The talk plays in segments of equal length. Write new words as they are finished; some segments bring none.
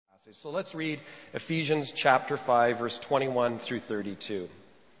So let's read Ephesians chapter 5, verse 21 through 32.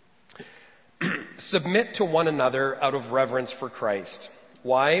 Submit to one another out of reverence for Christ.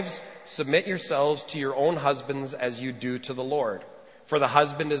 Wives, submit yourselves to your own husbands as you do to the Lord. For the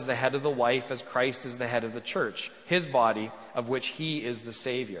husband is the head of the wife, as Christ is the head of the church, his body, of which he is the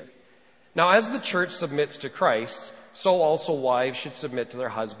Savior. Now, as the church submits to Christ, so also wives should submit to their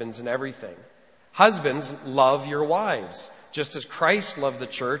husbands in everything. Husbands, love your wives, just as Christ loved the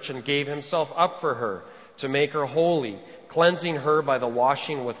church and gave himself up for her, to make her holy, cleansing her by the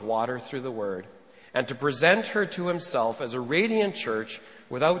washing with water through the word, and to present her to himself as a radiant church,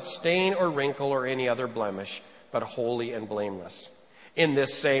 without stain or wrinkle or any other blemish, but holy and blameless. In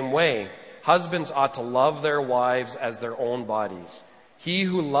this same way, husbands ought to love their wives as their own bodies. He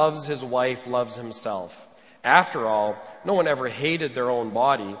who loves his wife loves himself. After all, no one ever hated their own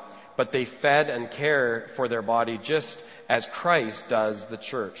body, but they fed and cared for their body just as Christ does the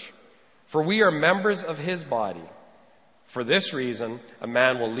church. For we are members of his body. For this reason, a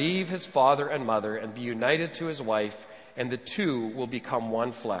man will leave his father and mother and be united to his wife, and the two will become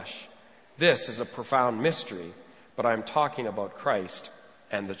one flesh. This is a profound mystery, but I am talking about Christ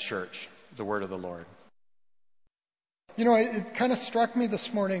and the church. The word of the Lord. You know, it kind of struck me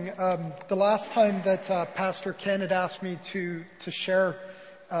this morning, the last time that Pastor Ken had asked me to share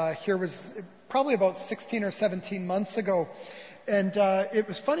here was probably about 16 or 17 months ago. And it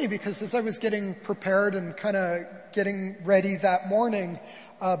was funny because as I was getting prepared and kind of getting ready that morning,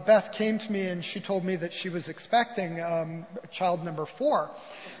 Beth came to me and she told me that she was expecting child number 4.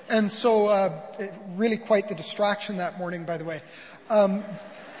 And so really quite the distraction that morning, by the way.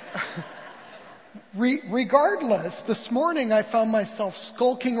 Regardless, this morning I found myself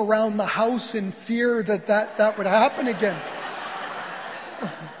skulking around the house in fear that would happen again.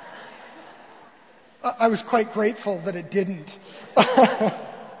 I was quite grateful that it didn't.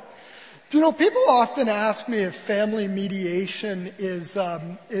 You know, people often ask me if family mediation is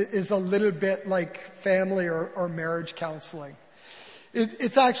a little bit like family or marriage counseling.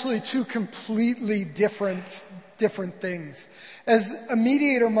 It's actually two completely different things. As a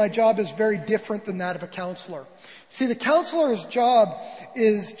mediator, my job is very different than that of a counselor. See, the counselor's job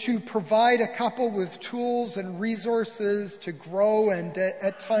is to provide a couple with tools and resources to grow and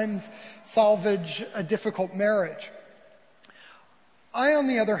at times salvage a difficult marriage. I, on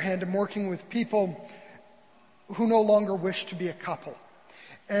the other hand, am working with people who no longer wish to be a couple.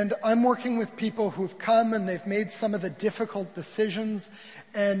 And I'm working with people who've come and they've made some of the difficult decisions,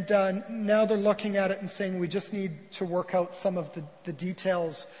 and now they're looking at it and saying, we just need to work out some of the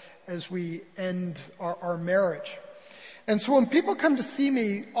details as we end our marriage. And so when people come to see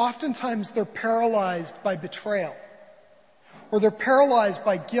me, oftentimes they're paralyzed by betrayal, or they're paralyzed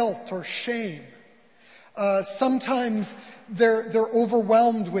by guilt or shame. Sometimes they're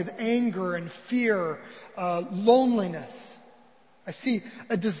overwhelmed with anger and fear, loneliness. I see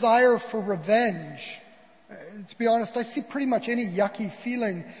a desire for revenge. To be honest, I see pretty much any yucky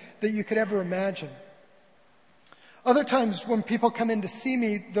feeling that you could ever imagine. Other times when people come in to see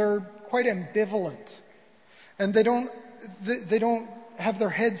me, they're quite ambivalent. And they don't have their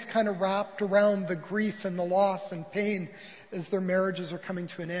heads kind of wrapped around the grief and the loss and pain as their marriages are coming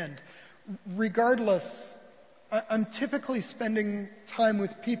to an end. Regardless, I'm typically spending time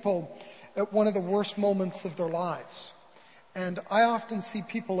with people at one of the worst moments of their lives. And I often see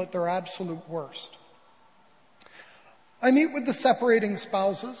people at their absolute worst. I meet with the separating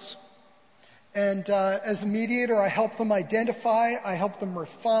spouses, and as a mediator, I help them identify, I help them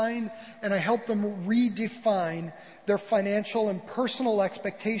refine, and I help them redefine their financial and personal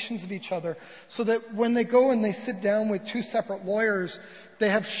expectations of each other, so that when they go and they sit down with two separate lawyers, they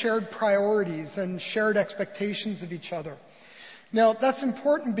have shared priorities and shared expectations of each other. Now, that's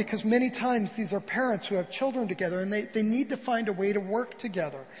important because many times these are parents who have children together, and they need to find a way to work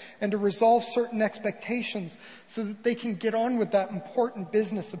together and to resolve certain expectations so that they can get on with that important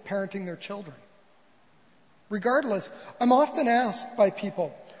business of parenting their children. Regardless, I'm often asked by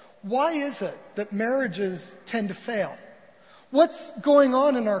people, why is it that marriages tend to fail? What's going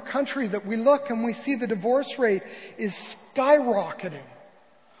on in our country that we look and we see the divorce rate is skyrocketing?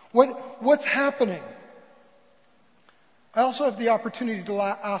 What's happening? I also have the opportunity to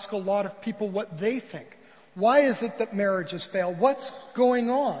ask a lot of people what they think. Why is it that marriages fail? What's going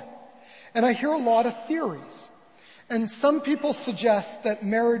on? And I hear a lot of theories. And some people suggest that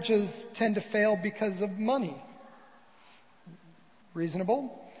marriages tend to fail because of money.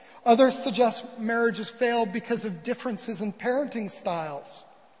 Reasonable. Others suggest marriages fail because of differences in parenting styles.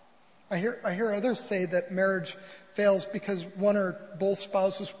 I hear others say that marriage fails because one or both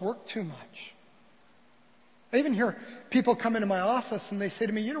spouses work too much. I even hear people come into my office and they say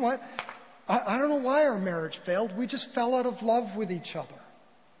to me, you know what? I don't know why our marriage failed. We just fell out of love with each other.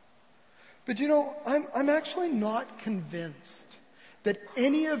 But you know, I'm actually not convinced that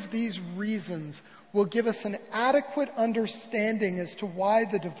any of these reasons will give us an adequate understanding as to why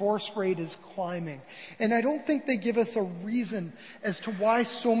the divorce rate is climbing. And I don't think they give us a reason as to why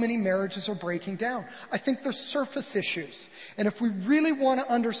so many marriages are breaking down. I think they're surface issues. And if we really want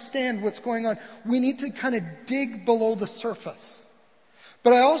to understand what's going on, we need to kind of dig below the surface.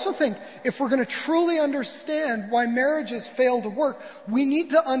 But I also think if we're going to truly understand why marriages fail to work, we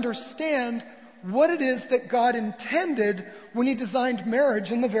need to understand what it is that God intended when He designed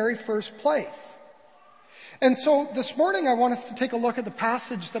marriage in the very first place. And so this morning I want us to take a look at the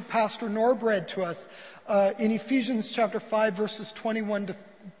passage that Pastor Norb read to us in Ephesians chapter 5 verses 21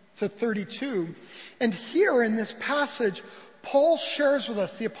 to 32. And here in this passage, Paul shares with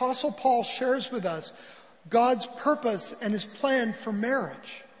us, the Apostle Paul shares with us God's purpose and His plan for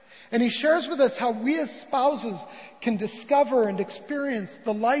marriage. And he shares with us how we as spouses can discover and experience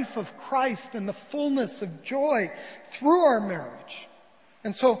the life of Christ and the fullness of joy through our marriage.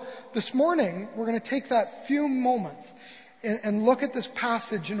 And so this morning, we're going to take that few moments and look at this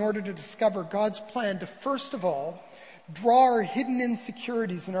passage in order to discover God's plan to, first of all, draw our hidden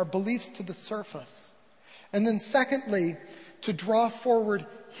insecurities and our beliefs to the surface. And then secondly, to draw forward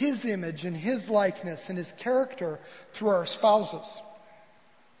His image and His likeness and His character through our spouses.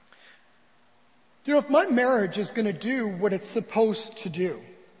 You know, if my marriage is going to do what it's supposed to do,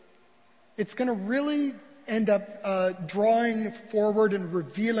 it's going to really end up drawing forward and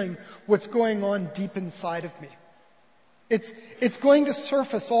revealing what's going on deep inside of me. It's going to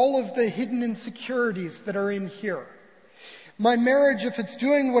surface all of the hidden insecurities that are in here. My marriage, if it's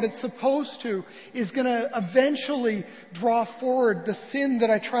doing what it's supposed to, is going to eventually draw forward the sin that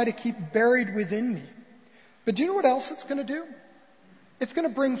I try to keep buried within me. But do you know what else it's going to do? It's going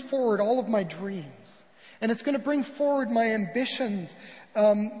to bring forward all of my dreams. And it's going to bring forward my ambitions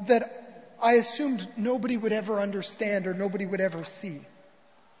that I assumed nobody would ever understand or nobody would ever see.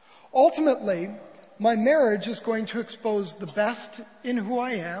 Ultimately, my marriage is going to expose the best in who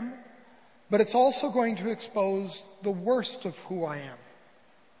I am, but it's also going to expose the worst of who I am.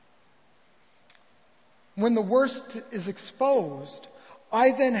 When the worst is exposed,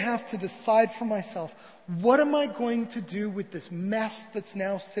 I then have to decide for myself, what am I going to do with this mess that's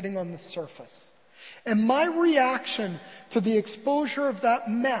now sitting on the surface? And my reaction to the exposure of that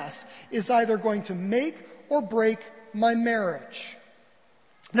mess is either going to make or break my marriage.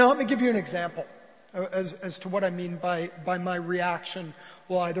 Now let me give you an example as to what I mean by my reaction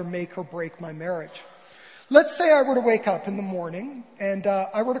will either make or break my marriage. Let's say I were to wake up in the morning and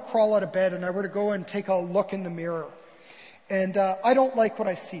I were to crawl out of bed and I were to go and take a look in the mirror. And I don't like what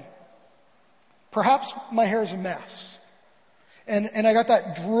I see. Perhaps my hair's a mess. And I got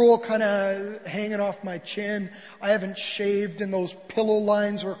that drool kind of hanging off my chin. I haven't shaved and those pillow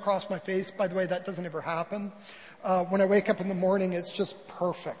lines are across my face. By the way, that doesn't ever happen. When I wake up in the morning, it's just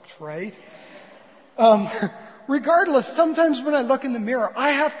perfect, right? Regardless, sometimes when I look in the mirror,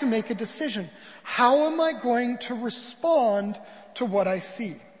 I have to make a decision. How am I going to respond to what I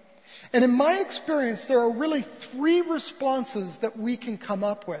see? And in my experience, there are really three responses that we can come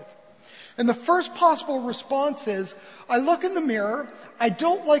up with. And the first possible response is, I look in the mirror, I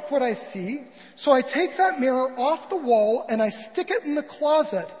don't like what I see, so I take that mirror off the wall and I stick it in the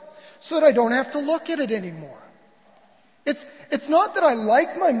closet so that I don't have to look at it anymore. It's not that I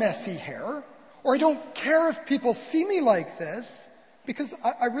like my messy hair, or I don't care if people see me like this, because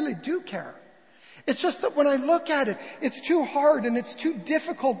I really do care. It's just that when I look at it, it's too hard and it's too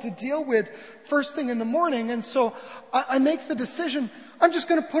difficult to deal with first thing in the morning. And so I make the decision, I'm just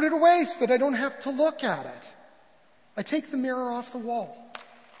going to put it away so that I don't have to look at it. I take the mirror off the wall.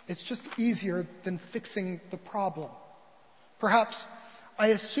 It's just easier than fixing the problem. Perhaps I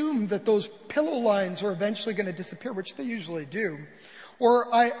assume that those pillow lines are eventually going to disappear, which they usually do.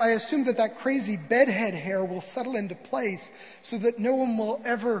 Or I assume that crazy bedhead hair will settle into place so that no one will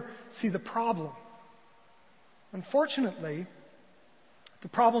ever see the problem. Unfortunately, the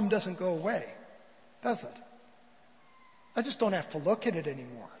problem doesn't go away, does it? I just don't have to look at it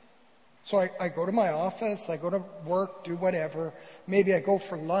anymore. So I go to my office, I go to work, do whatever. Maybe I go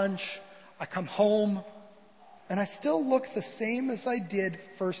for lunch, I come home, and I still look the same as I did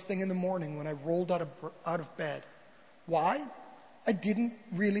first thing in the morning when I rolled out of bed. Why? I didn't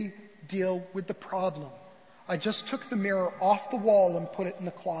really deal with the problem. I just took the mirror off the wall and put it in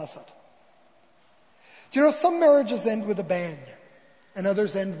the closet. Do you know, some marriages end with a bang, and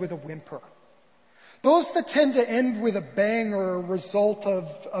others end with a whimper. Those that tend to end with a bang or a result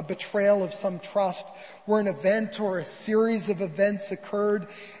of a betrayal of some trust, where an event or a series of events occurred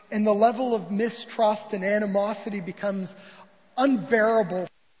and the level of mistrust and animosity becomes unbearable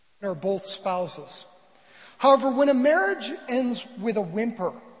for both spouses. However, when a marriage ends with a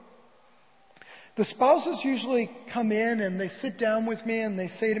whimper, the spouses usually come in and they sit down with me and they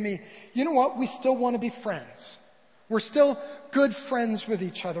say to me, you know what, we still want to be friends. We're still good friends with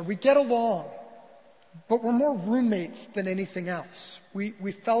each other. We get along. But we're more roommates than anything else. We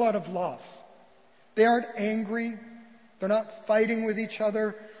fell out of love. They aren't angry. They're not fighting with each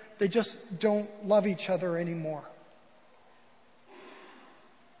other. They just don't love each other anymore.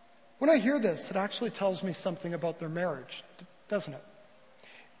 When I hear this, it actually tells me something about their marriage, doesn't it?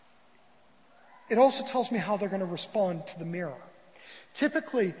 It also tells me how they're going to respond to the mirror.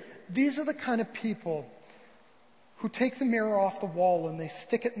 Typically, these are the kind of people who take the mirror off the wall and they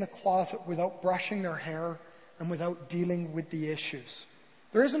stick it in the closet without brushing their hair and without dealing with the issues.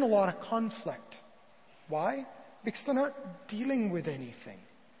 There isn't a lot of conflict. Why? Because they're not dealing with anything.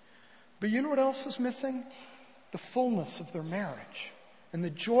 But you know what else is missing? The fullness of their marriage and the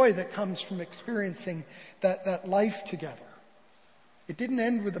joy that comes from experiencing that life together. It didn't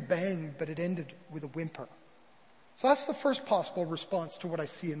end with a bang, but it ended with a whimper. So that's the first possible response to what I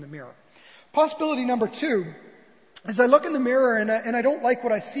see in the mirror. Possibility number 2, as I look in the mirror and I don't like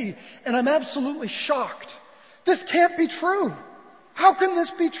what I see, and I'm absolutely shocked. This can't be true. How can this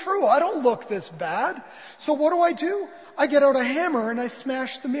be true? I don't look this bad. So what do? I get out a hammer and I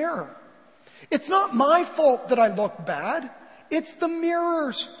smash the mirror. It's not my fault that I look bad. It's the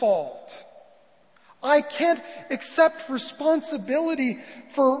mirror's fault. I can't accept responsibility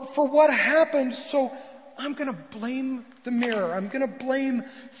for what happened, so I'm going to blame the mirror. I'm going to blame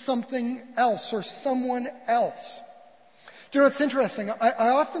something else or someone else. Do you know what's interesting? I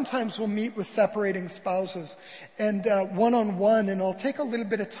oftentimes will meet with separating spouses and one-on-one, and I'll take a little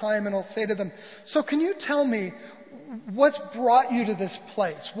bit of time and I'll say to them, so can you tell me what's brought you to this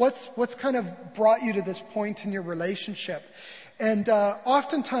place? What's kind of brought you to this point in your relationship? And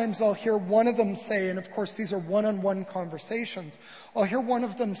oftentimes I'll hear one of them say, and of course these are one-on-one conversations, I'll hear one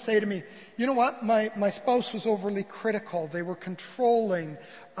of them say to me, you know what, my spouse was overly critical. They were controlling.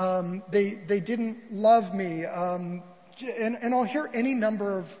 They didn't love me. And I'll hear any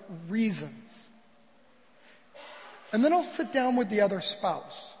number of reasons. And then I'll sit down with the other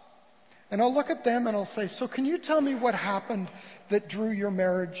spouse. And I'll look at them and I'll say, so can you tell me what happened that drew your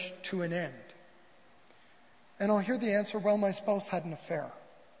marriage to an end? And I'll hear the answer, well, my spouse had an affair.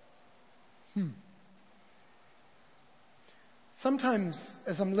 Sometimes,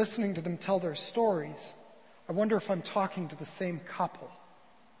 as I'm listening to them tell their stories, I wonder if I'm talking to the same couple.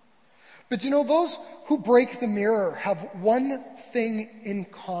 But you know, those who break the mirror have one thing in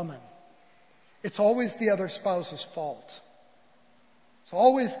common. It's always the other spouse's fault. It's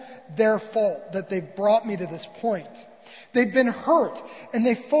always their fault that they've brought me to this point. They've been hurt, and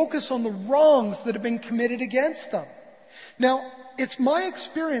they focus on the wrongs that have been committed against them. Now, it's my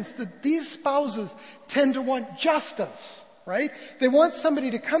experience that these spouses tend to want justice, right? They want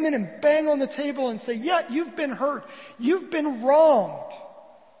somebody to come in and bang on the table and say, yeah, you've been hurt. You've been wronged.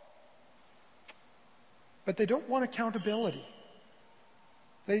 But they don't want accountability.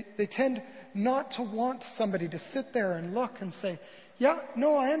 They tend not to want somebody to sit there and look and say, yeah,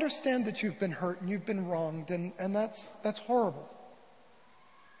 no, I understand that you've been hurt and you've been wronged, and that's horrible.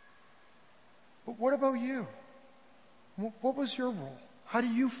 But what about you? What was your role? How do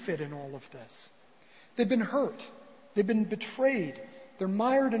you fit in all of this? They've been hurt. They've been betrayed. They're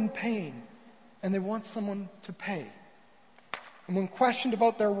mired in pain, and they want someone to pay. And when questioned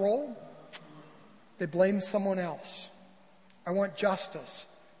about their role, they blame someone else. I want justice,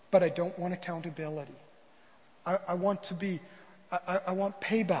 but I don't want accountability. I want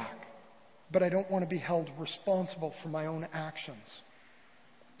payback, but I don't want to be held responsible for my own actions.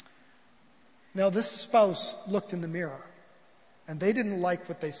 Now, this spouse looked in the mirror, and they didn't like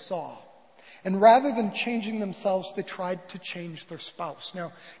what they saw. And rather than changing themselves, they tried to change their spouse.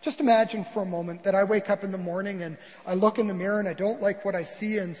 Now, just imagine for a moment that I wake up in the morning and I look in the mirror and I don't like what I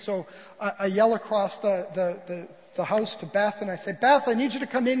see, and so I yell across the house to Beth and I say, Beth, I need you to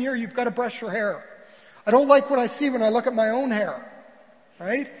come in here. You've got to brush your hair. I don't like what I see when I look at my own hair.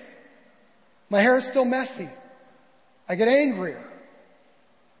 Right? My hair is still messy. I get angrier.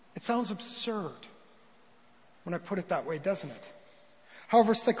 It sounds absurd when I put it that way, doesn't it?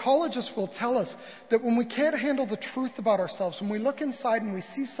 However, psychologists will tell us that when we can't handle the truth about ourselves, when we look inside and we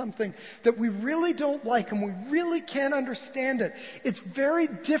see something that we really don't like and we really can't understand it, it's very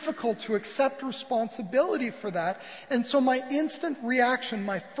difficult to accept responsibility for that. And so my instant reaction,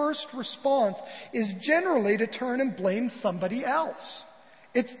 my first response, is generally to turn and blame somebody else.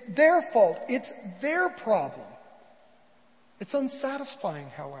 It's their fault. It's their problem. It's unsatisfying,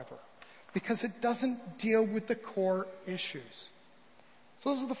 however, because it doesn't deal with the core issues.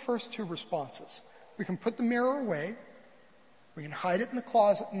 So those are the first two responses. We can put the mirror away. We can hide it in the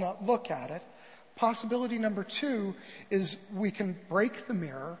closet and not look at it. Possibility number 2 is we can break the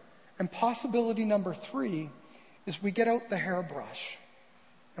mirror. And possibility number 3 is we get out the hairbrush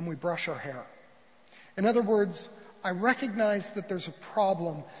and we brush our hair. In other words, I recognize that there's a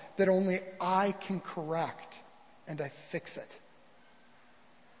problem that only I can correct, and I fix it.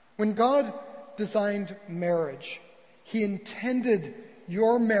 When God designed marriage, He intended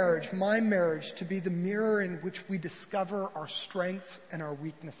your marriage, my marriage, to be the mirror in which we discover our strengths and our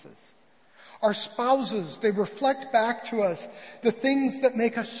weaknesses. Our spouses, they reflect back to us the things that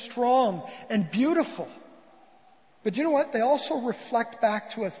make us strong and beautiful. But you know what? They also reflect back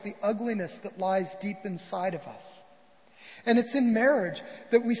to us the ugliness that lies deep inside of us. And it's in marriage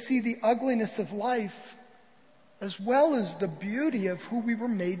that we see the ugliness of life as well as the beauty of who we were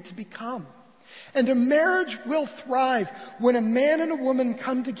made to become. And a marriage will thrive when a man and a woman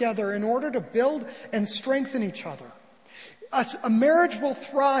come together in order to build and strengthen each other. A marriage will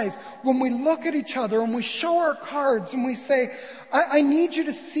thrive when we look at each other and we show our cards and we say, I need you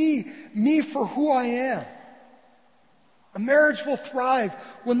to see me for who I am. A marriage will thrive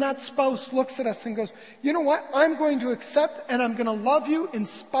when that spouse looks at us and goes, you know what? I'm going to accept and I'm going to love you in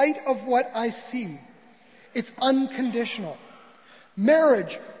spite of what I see. It's unconditional.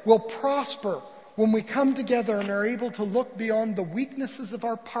 Marriage will prosper when we come together and are able to look beyond the weaknesses of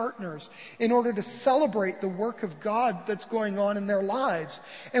our partners in order to celebrate the work of God that's going on in their lives.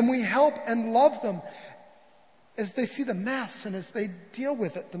 And we help and love them as they see the mess and as they deal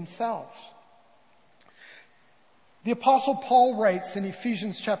with it themselves. The Apostle Paul writes in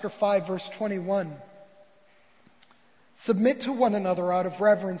Ephesians chapter 5, verse 21, "Submit to one another out of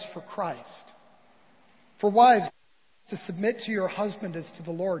reverence for Christ. For wives, to submit to your husband as to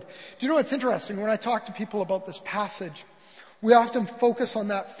the Lord." Do you know what's interesting? When I talk to people about this passage, we often focus on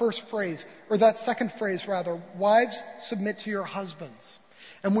that first phrase, or that second phrase rather, wives, submit to your husbands.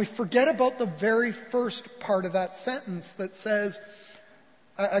 And we forget about the very first part of that sentence that says,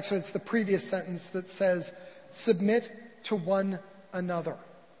 actually it's the previous sentence that says, submit to one another.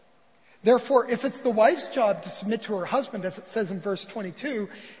 Therefore, if it's the wife's job to submit to her husband, as it says in verse 22,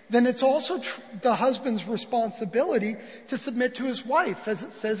 then it's also the husband's responsibility to submit to his wife, as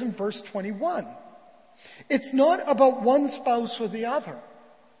it says in verse 21. It's not about one spouse or the other.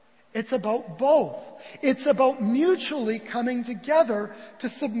 It's about both. It's about mutually coming together to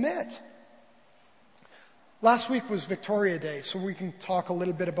submit. Last week was Victoria Day, so we can talk a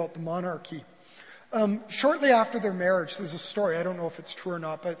little bit about the monarchy. Shortly after their marriage, there's a story, I don't know if it's true or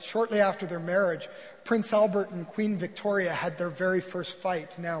not, but shortly after their marriage, Prince Albert and Queen Victoria had their very first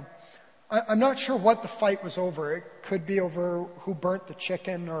fight. Now, I'm not sure what the fight was over. It could be over who burnt the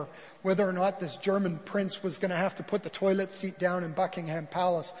chicken or whether or not this German prince was going to have to put the toilet seat down in Buckingham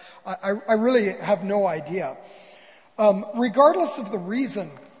Palace. I really have no idea. Regardless of the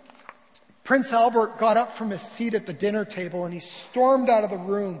reason, Prince Albert got up from his seat at the dinner table and he stormed out of the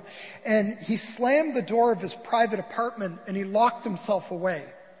room and he slammed the door of his private apartment and he locked himself away.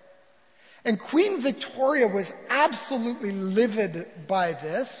 And Queen Victoria was absolutely livid by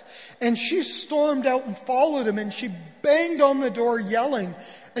this, and she stormed out and followed him and she banged on the door yelling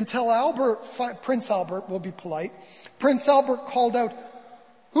until Prince Albert, will be polite, Prince Albert called out,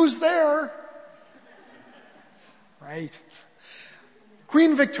 "Who's there?" Right.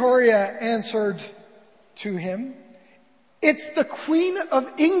 Queen Victoria answered to him, "It's the Queen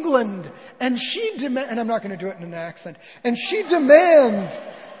of England, and and I'm not going to do it in an accent, and she demands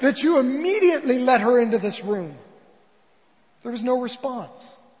that you immediately let her into this room." There was no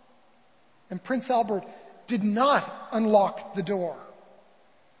response. And Prince Albert did not unlock the door.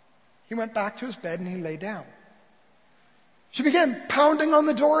 He went back to his bed and he lay down. She began pounding on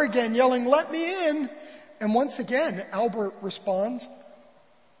the door again, yelling, "Let me in." And once again, Albert responds,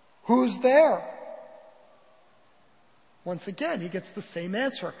 "Who's there?" Once again, he gets the same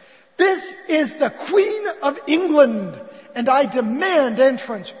answer. "This is the Queen of England, and I demand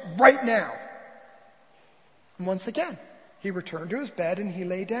entrance right now." And once again, he returned to his bed and he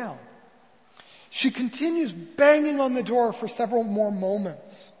lay down. She continues banging on the door for several more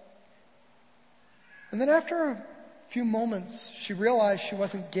moments. And then after a few moments, she realized she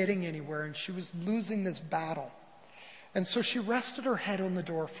wasn't getting anywhere and she was losing this battle. And so she rested her head on the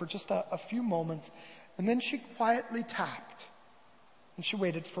door for just a few moments, and then she quietly tapped, and she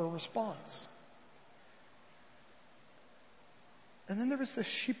waited for a response. And then there was this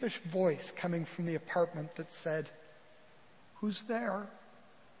sheepish voice coming from the apartment that said, "Who's there?"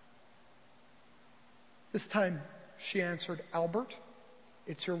 This time she answered, "Albert,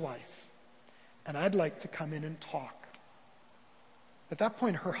 it's your wife, and I'd like to come in and talk." At that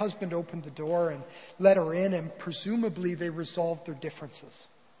point, her husband opened the door and let her in, and presumably they resolved their differences.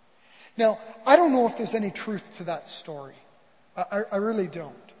 Now, I don't know if there's any truth to that story. I really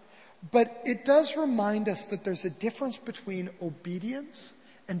don't. But it does remind us that there's a difference between obedience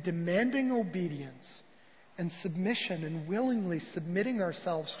and demanding obedience and submission and willingly submitting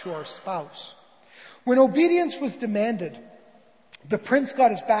ourselves to our spouse. When obedience was demanded, the prince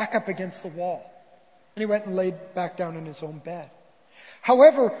got his back up against the wall, and he went and laid back down in his own bed.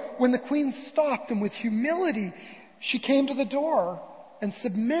 However, when the queen stopped and with humility she came to the door and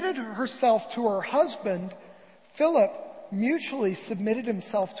submitted herself to her husband, Philip mutually submitted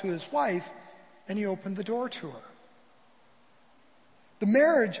himself to his wife, and he opened the door to her. The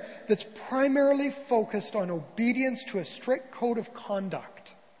marriage that's primarily focused on obedience to a strict code of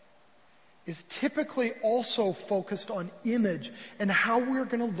conduct is typically also focused on image and how we're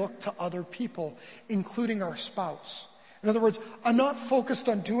going to look to other people, including our spouse. In other words, I'm not focused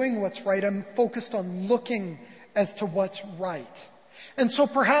on doing what's right, I'm focused on looking as to what's right. And so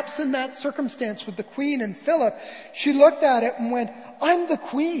perhaps in that circumstance with the queen and Philip, she looked at it and went, "I'm the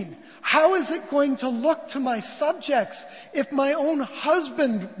queen. How is it going to look to my subjects if my own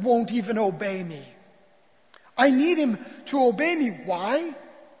husband won't even obey me? I need him to obey me. Why?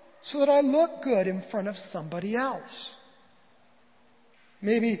 So that I look good in front of somebody else."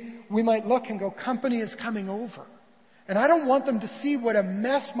 Maybe we might look and go, "Company is coming over, and I don't want them to see what a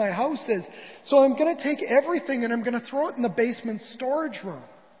mess my house is. So I'm going to take everything and I'm going to throw it in the basement storage room.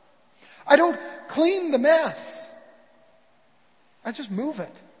 I don't clean the mess. I just move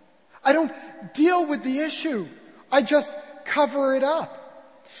it. I don't deal with the issue. I just cover it up.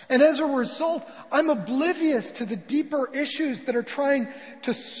 And as a result, I'm oblivious to the deeper issues that are trying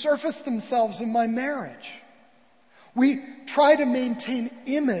to surface themselves in my marriage." We try to maintain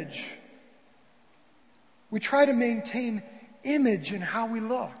image. We try to maintain image in how we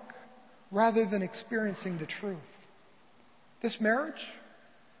look rather than experiencing the truth. This marriage,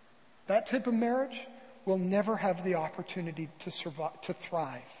 that type of marriage, will never have the opportunity to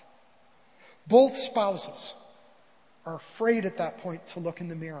thrive. Both spouses are afraid at that point to look in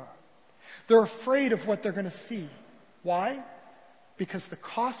the mirror. They're afraid of what they're going to see. Why? Because the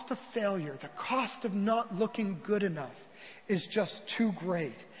cost of failure, the cost of not looking good enough is just too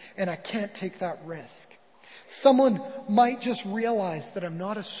great, and I can't take that risk. Someone might just realize that I'm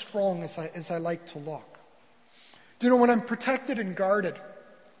not as strong as I like to look. Do you know, when I'm protected and guarded,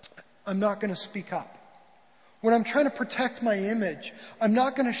 I'm not going to speak up. When I'm trying to protect my image, I'm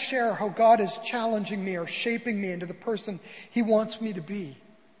not going to share how God is challenging me or shaping me into the person He wants me to be.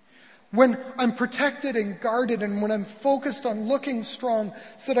 When I'm protected and guarded, and when I'm focused on looking strong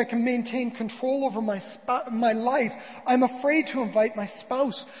so that I can maintain control over my life, I'm afraid to invite my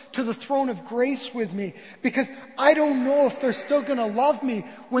spouse to the throne of grace with me because I don't know if they're still going to love me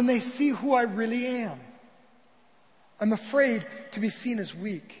when they see who I really am. I'm afraid to be seen as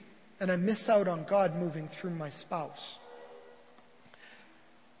weak, and I miss out on God moving through my spouse.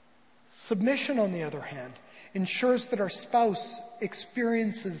 Submission, on the other hand, ensures that our spouse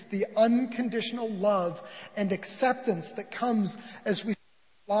experiences the unconditional love and acceptance that comes as we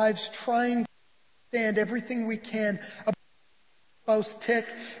spend our lives trying to understand everything we can about our spouse tick,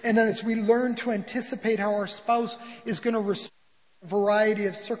 and then as we learn to anticipate how our spouse is going to respond to a variety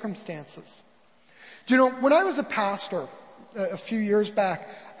of circumstances. Do you know, when I was a pastor a few years back,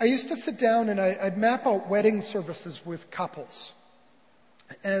 I used to sit down and I'd map out wedding services with couples.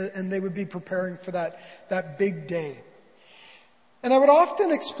 And they would be preparing for that big day. And I would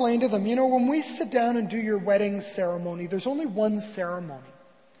often explain to them, you know, when we sit down and do your wedding ceremony, there's only one ceremony.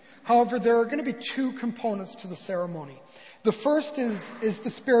 However, there are going to be two components to the ceremony. The first is the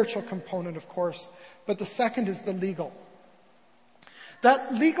spiritual component, of course, but the second is the legal.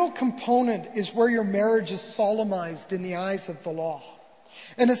 That legal component is where your marriage is solemnized in the eyes of the law.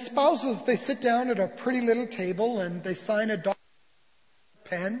 And as spouses, they sit down at a pretty little table and they sign a document.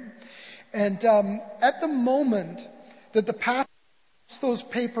 Pen. And at the moment that the pastor puts those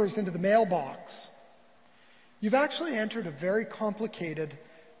papers into the mailbox, you've actually entered a very complicated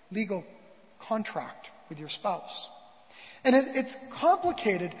legal contract with your spouse. And it's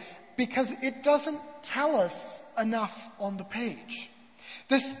complicated because it doesn't tell us enough on the page.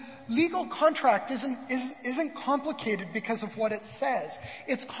 This legal contract isn't complicated because of what it says.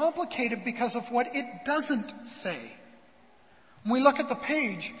 It's complicated because of what it doesn't say. When we look at the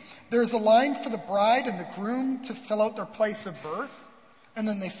page, there's a line for the bride and the groom to fill out their place of birth, and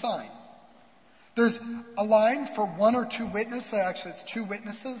then they sign. There's a line for one or two witnesses, actually it's two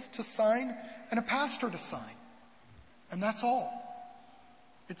witnesses to sign, and a pastor to sign. And that's all.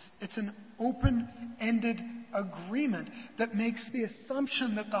 It's an open-ended agreement that makes the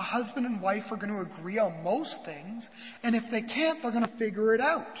assumption that the husband and wife are going to agree on most things, and if they can't, they're going to figure it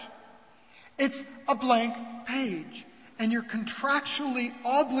out. It's a blank page, and you're contractually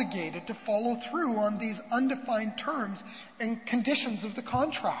obligated to follow through on these undefined terms and conditions of the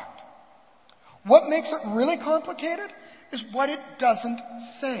contract. What makes it really complicated is what it doesn't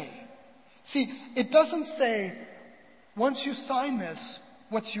say. See, it doesn't say, once you sign this,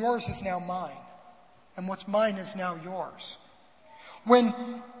 what's yours is now mine, and what's mine is now yours. When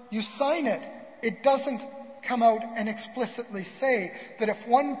you sign it, it doesn't come out and explicitly say that if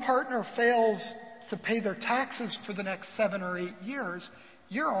one partner fails to pay their taxes for the next 7 or 8 years,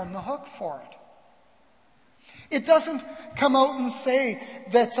 you're on the hook for it. It doesn't come out and say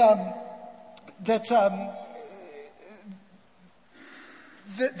that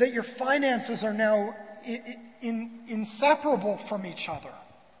your finances are now inseparable from each other.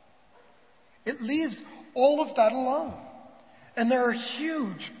 It leaves all of that alone. And there are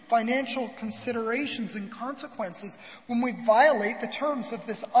huge financial considerations and consequences when we violate the terms of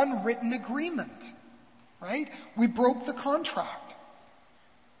this unwritten agreement. Right? We broke the contract.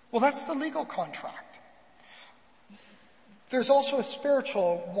 Well, that's the legal contract. There's also a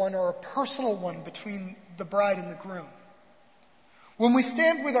spiritual one or a personal one between the bride and the groom. When we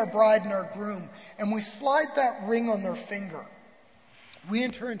stand with our bride and our groom and we slide that ring on their finger, we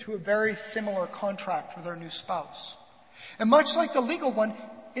enter into a very similar contract with our new spouse. And much like the legal one,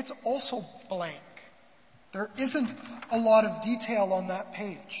 it's also blank. There isn't a lot of detail on that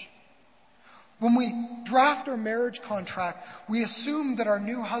page. When we draft our marriage contract, we assume that our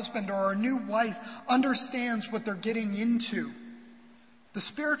new husband or our new wife understands what they're getting into. The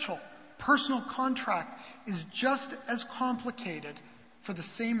spiritual, personal contract is just as complicated for the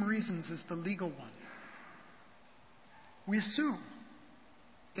same reasons as the legal one. We assume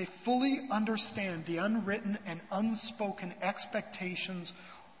they fully understand the unwritten and unspoken expectations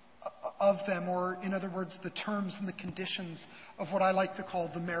of them, or in other words, the terms and the conditions of what I like to call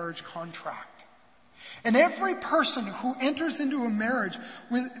the marriage contract. And every person who enters into a marriage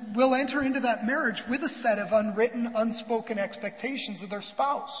will enter into that marriage with a set of unwritten, unspoken expectations of their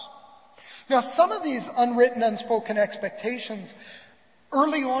spouse. Now, some of these unwritten, unspoken expectations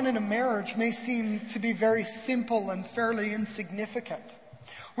early on in a marriage may seem to be very simple and fairly insignificant.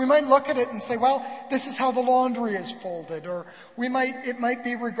 We might look at it and say, well, this is how the laundry is folded, or it might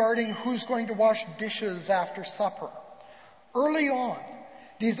be regarding who's going to wash dishes after supper. Early on,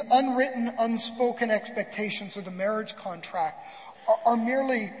 these unwritten, unspoken expectations of the marriage contract are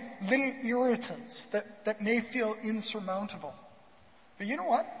merely little irritants that may feel insurmountable. But you know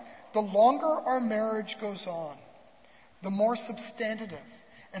what? The longer our marriage goes on, the more substantive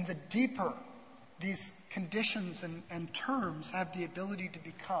and the deeper these conditions and terms have the ability to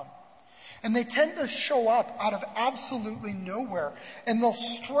become. And they tend to show up out of absolutely nowhere, and they'll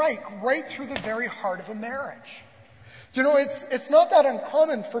strike right through the very heart of a marriage. You know, it's not that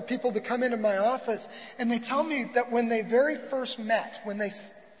uncommon for people to come into my office and they tell me that when they very first met, when they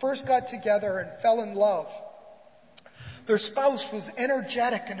first got together and fell in love, their spouse was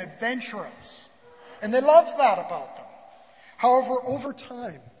energetic and adventurous. And they loved that about them. However, over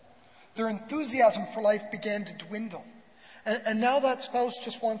time, their enthusiasm for life began to dwindle. And now that spouse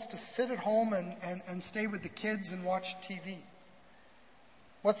just wants to sit at home and stay with the kids and watch TV.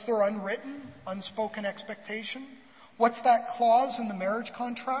 What's their unwritten, unspoken expectation? What's that clause in the marriage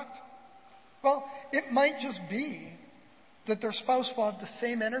contract? Well, it might just be that their spouse will have the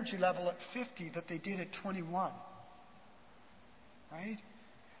same energy level at 50 that they did at 21. Right?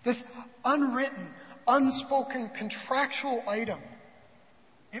 This unwritten, unspoken contractual item,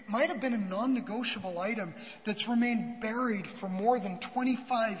 it might have been a non-negotiable item that's remained buried for more than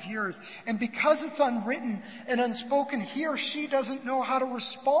 25 years. And because it's unwritten and unspoken, he or she doesn't know how to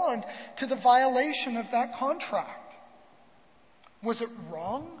respond to the violation of that contract. Was it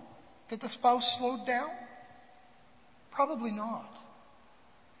wrong that the spouse slowed down? Probably not.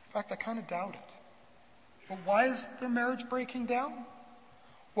 In fact, I kind of doubt it. But why is their marriage breaking down?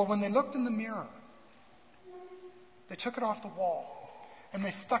 Well, when they looked in the mirror, they took it off the wall and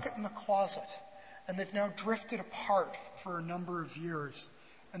they stuck it in the closet, and they've now drifted apart for a number of years,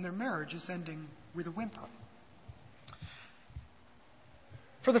 and their marriage is ending with a whimper.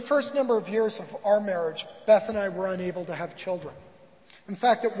 For the first number of years of our marriage, Beth and I were unable to have children. In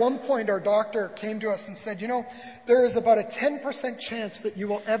fact, at one point, our doctor came to us and said, there is about a 10% chance that you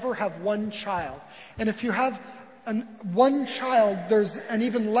will ever have one child. And if you have one child, there's an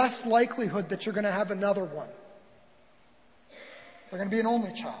even less likelihood that you're going to have another one. They're going to be an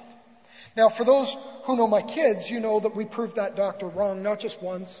only child. Now, for those who know my kids, you know that we proved that doctor wrong, not just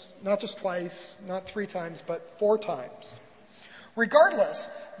once, not just twice, not 3 times, but 4 times. Regardless,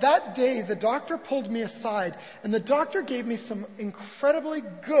 that day the doctor pulled me aside and the doctor gave me some incredibly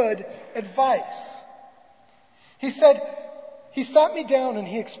good advice. He sat me down and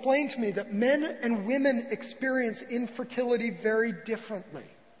he explained to me that men and women experience infertility very differently.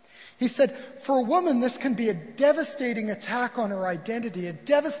 He said, for a woman, this can be a devastating attack on her identity, a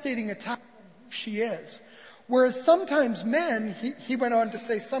devastating attack on who she is. Whereas sometimes men, he went on to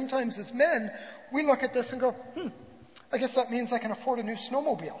say, sometimes as men, we look at this and go, I guess that means I can afford a new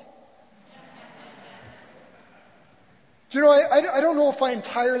snowmobile. I don't know if I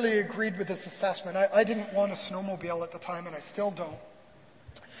entirely agreed with this assessment. I didn't want a snowmobile at the time, and I still don't.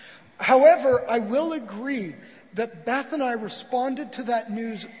 However, I will agree that Beth and I responded to that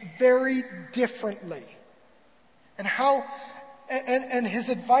news very differently. And his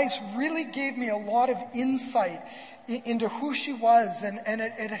advice really gave me a lot of insight into who she was, and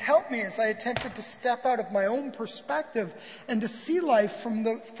it helped me as I attempted to step out of my own perspective and to see life from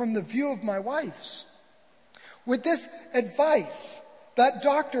the view of my wife's. With this advice, that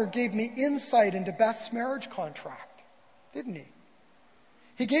doctor gave me insight into Beth's marriage contract, didn't he?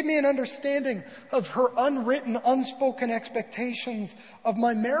 He gave me an understanding of her unwritten, unspoken expectations of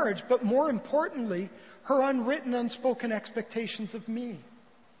my marriage, but more importantly, her unwritten, unspoken expectations of me.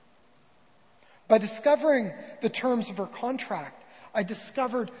 By discovering the terms of her contract, I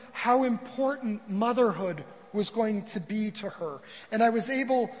discovered how important motherhood was going to be to her. And I was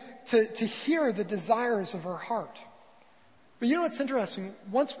able to hear the desires of her heart. But what's interesting?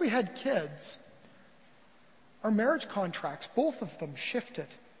 Once we had kids, our marriage contracts, both of them, shifted.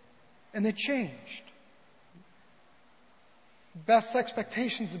 And they changed. Beth's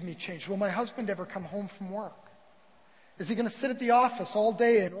expectations of me changed. Will my husband ever come home from work? Is he going to sit at the office all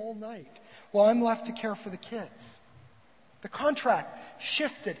day and all night while I'm left to care for the kids? The contract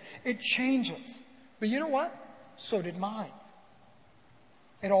shifted. It changes. But you know what? So did mine.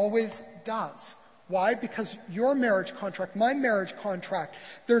 It always does. Why? Because your marriage contract, my marriage contract,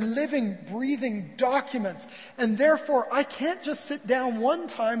 they're living, breathing documents. And therefore, I can't just sit down one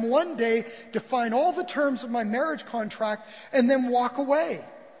time, one day, define all the terms of my marriage contract, and then walk away.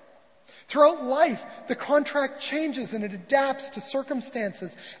 Throughout life, the contract changes and it adapts to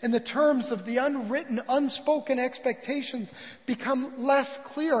circumstances, and the terms of the unwritten, unspoken expectations become less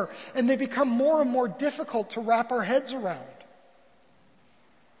clear, and they become more and more difficult to wrap our heads around.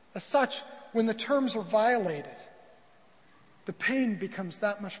 As such, when the terms are violated, the pain becomes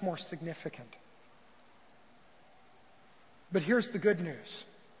that much more significant. But here's the good news.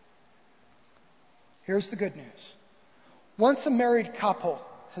 Here's the good news. Once a married couple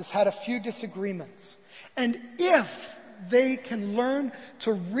has had a few disagreements, and if they can learn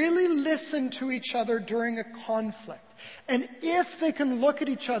to really listen to each other during a conflict, and if they can look at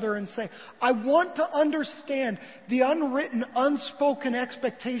each other and say, I want to understand the unwritten, unspoken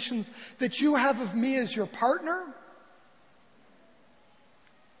expectations that you have of me as your partner,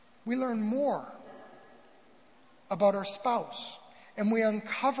 we learn more about our spouse. And we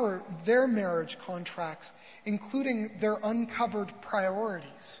uncover their marriage contracts, including their uncovered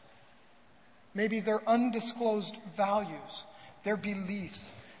priorities. Maybe their undisclosed values, their beliefs,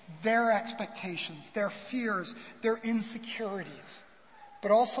 their expectations, their fears, their insecurities,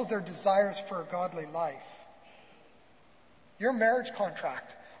 but also their desires for a godly life. Your marriage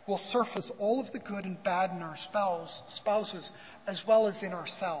contract will surface all of the good and bad in our spouses as well as in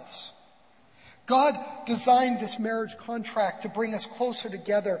ourselves. God designed this marriage contract to bring us closer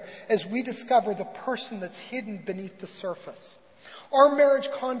together as we discover the person that's hidden beneath the surface. Our marriage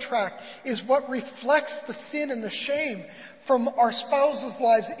contract is what reflects the sin and the shame from our spouses'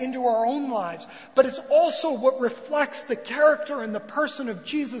 lives into our own lives. But it's also what reflects the character and the person of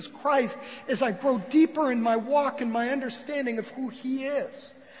Jesus Christ as I grow deeper in my walk and my understanding of who He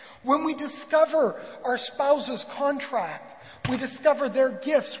is. When we discover our spouse's contract, we discover their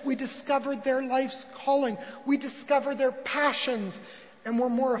gifts, we discover their life's calling, we discover their passions, and we're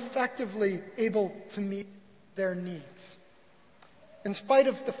more effectively able to meet their needs. In spite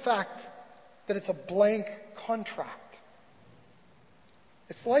of the fact that it's a blank contract,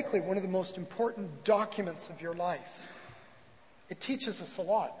 it's likely one of the most important documents of your life. It teaches us a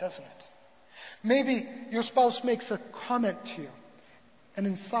lot, doesn't it? Maybe your spouse makes a comment to you, and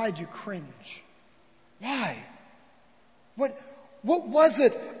inside you cringe. Why? What was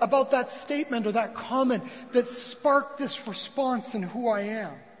it about that statement or that comment that sparked this response in who I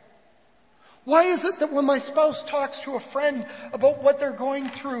am? Why is it that when my spouse talks to a friend about what they're going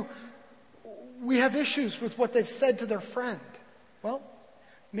through, we have issues with what they've said to their friend? Well,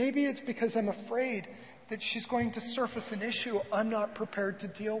 maybe it's because I'm afraid that she's going to surface an issue I'm not prepared to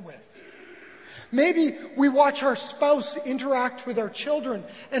deal with. Maybe we watch our spouse interact with our children,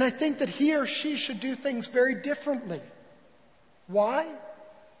 and I think that he or she should do things very differently. Why?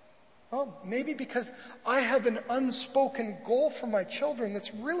 Well, maybe because I have an unspoken goal for my children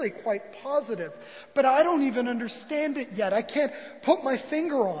that's really quite positive, but I don't even understand it yet. I can't put my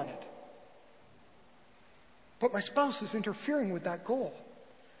finger on it. But my spouse is interfering with that goal.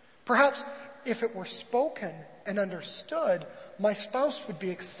 Perhaps if it were spoken and understood, my spouse would be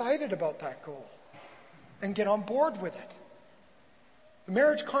excited about that goal and get on board with it. The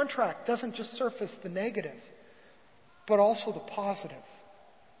marriage contract doesn't just surface the negative, but also the positive.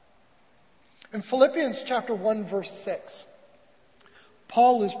 In Philippians chapter 1, verse 6,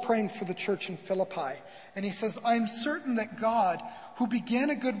 Paul is praying for the church in Philippi, and he says, "I am certain that God, who began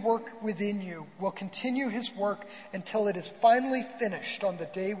a good work within you, will continue his work until it is finally finished on the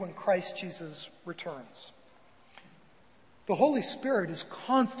day when Christ Jesus returns." The Holy Spirit is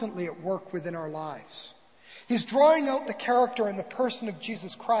constantly at work within our lives. He's drawing out the character and the person of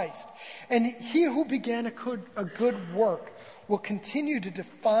Jesus Christ. And he who began a good work will continue to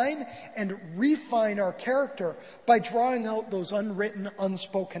define and refine our character by drawing out those unwritten,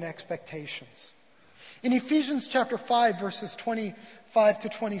 unspoken expectations. In Ephesians chapter 5, verses 25 to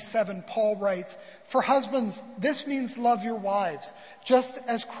 27, Paul writes, "For husbands, this means love your wives, just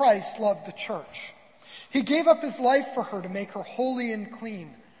as Christ loved the church. He gave up his life for her to make her holy and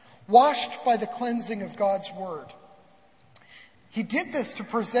clean, washed by the cleansing of God's word. He did this to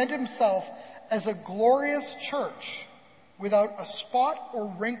present himself as a glorious church without a spot or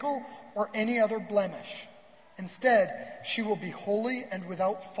wrinkle or any other blemish. Instead, she will be holy and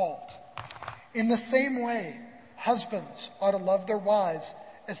without fault. In the same way, husbands ought to love their wives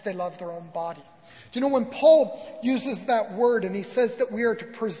as they love their own body." Do you know, when Paul uses that word and he says that we are to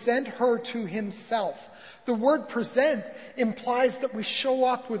present her to himself, the word present implies that we show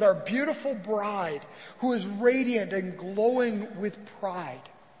up with our beautiful bride who is radiant and glowing with pride.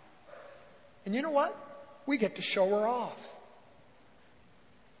 And you know what? We get to show her off.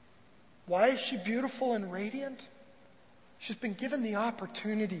 Why is she beautiful and radiant? She's been given the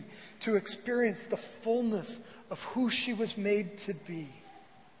opportunity to experience the fullness of who she was made to be.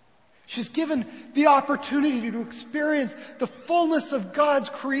 She's given the opportunity to experience the fullness of God's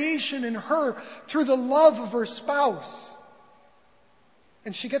creation in her through the love of her spouse.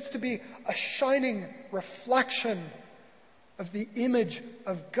 And she gets to be a shining reflection of the image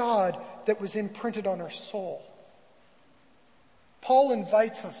of God that was imprinted on her soul. Paul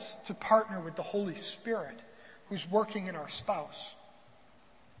invites us to partner with the Holy Spirit who's working in our spouse.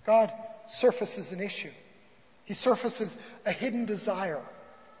 God surfaces an issue. He surfaces a hidden desire,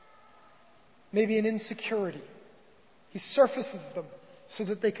 maybe an insecurity. He surfaces them so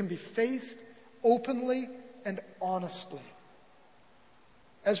that they can be faced openly and honestly.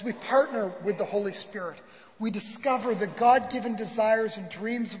 As we partner with the Holy Spirit, we discover the God-given desires and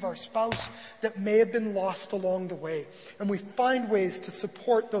dreams of our spouse that may have been lost along the way. And we find ways to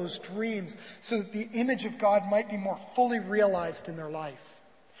support those dreams so that the image of God might be more fully realized in their life.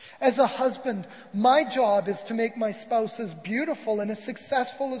 As a husband, my job is to make my spouse as beautiful and as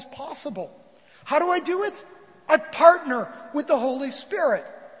successful as possible. How do I do it? I partner with the Holy Spirit.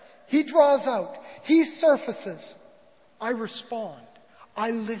 He draws out. He surfaces. I respond.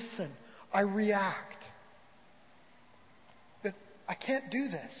 I listen. I react. But I can't do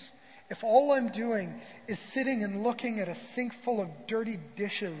this if all I'm doing is sitting and looking at a sink full of dirty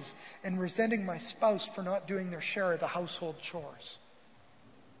dishes and resenting my spouse for not doing their share of the household chores.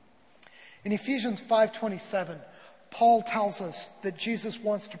 In Ephesians 5:27, Paul tells us that Jesus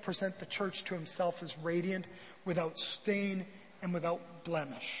wants to present the church to himself as radiant, without stain, and without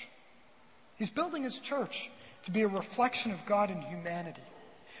blemish. He's building his church to be a reflection of God in humanity.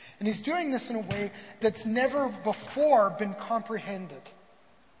 And he's doing this in a way that's never before been comprehended.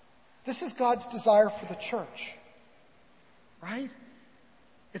 This is God's desire for the church, right?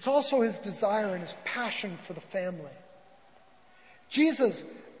 It's also his desire and his passion for the family. Jesus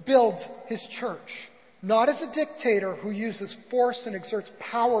builds his church not as a dictator who uses force and exerts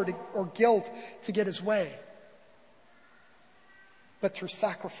power or guilt to get his way, but through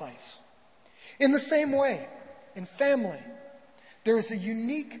sacrifice. In the same way, in family, There is a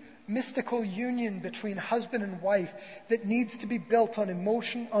unique mystical union between husband and wife that needs to be built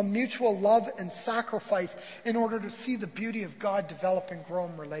on mutual love and sacrifice in order to see the beauty of God develop and grow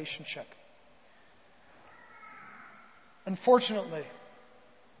in relationship. Unfortunately,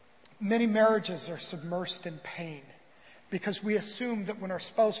 many marriages are submersed in pain because we assume that when our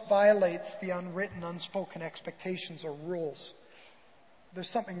spouse violates the unwritten, unspoken expectations or rules, there's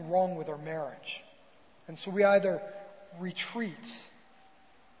something wrong with our marriage. And so we either retreat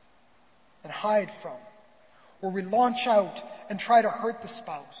and hide from, or we launch out and try to hurt the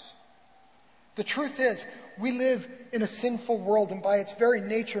spouse. The truth is, we live in a sinful world, and by its very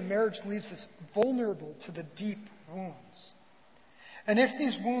nature, marriage leaves us vulnerable to the deep wounds. And if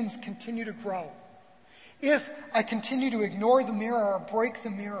these wounds continue to grow, if I continue to ignore the mirror or break the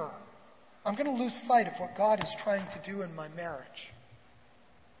mirror, I'm going to lose sight of what God is trying to do in my marriage.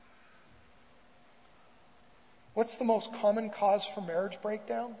 What's the most common cause for marriage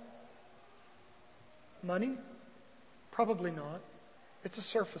breakdown? Money? Probably not. It's a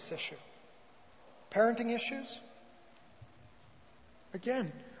surface issue. Parenting issues?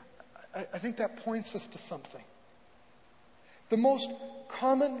 Again, I think that points us to something. The most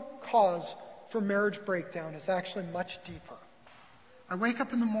common cause for marriage breakdown is actually much deeper. I wake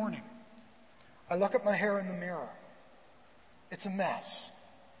up in the morning. I look at my hair in the mirror. It's a mess.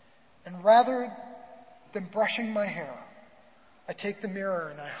 And rather than brushing my hair, I take the mirror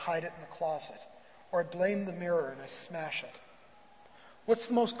and I hide it in the closet. Or I blame the mirror and I smash it. What's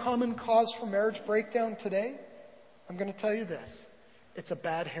the most common cause for marriage breakdown today? I'm going to tell you this. It's a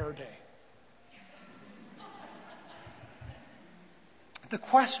bad hair day. The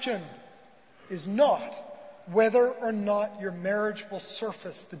question is not whether or not your marriage will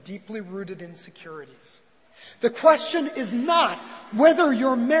surface the deeply rooted insecurities. The question is not whether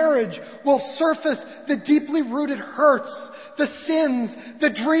your marriage will surface the deeply rooted hurts, the sins, the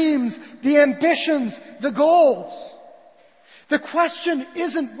dreams, the ambitions, the goals. The question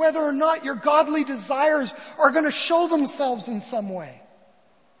isn't whether or not your godly desires are going to show themselves in some way.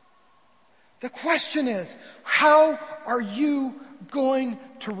 The question is, how are you going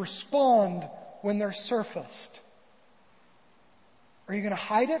to respond when they're surfaced? Are you going to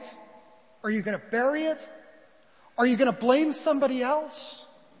hide it? Are you going to bury it? Are you going to blame somebody else?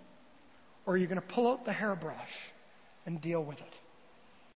 Or are you going to pull out the hairbrush and deal with it?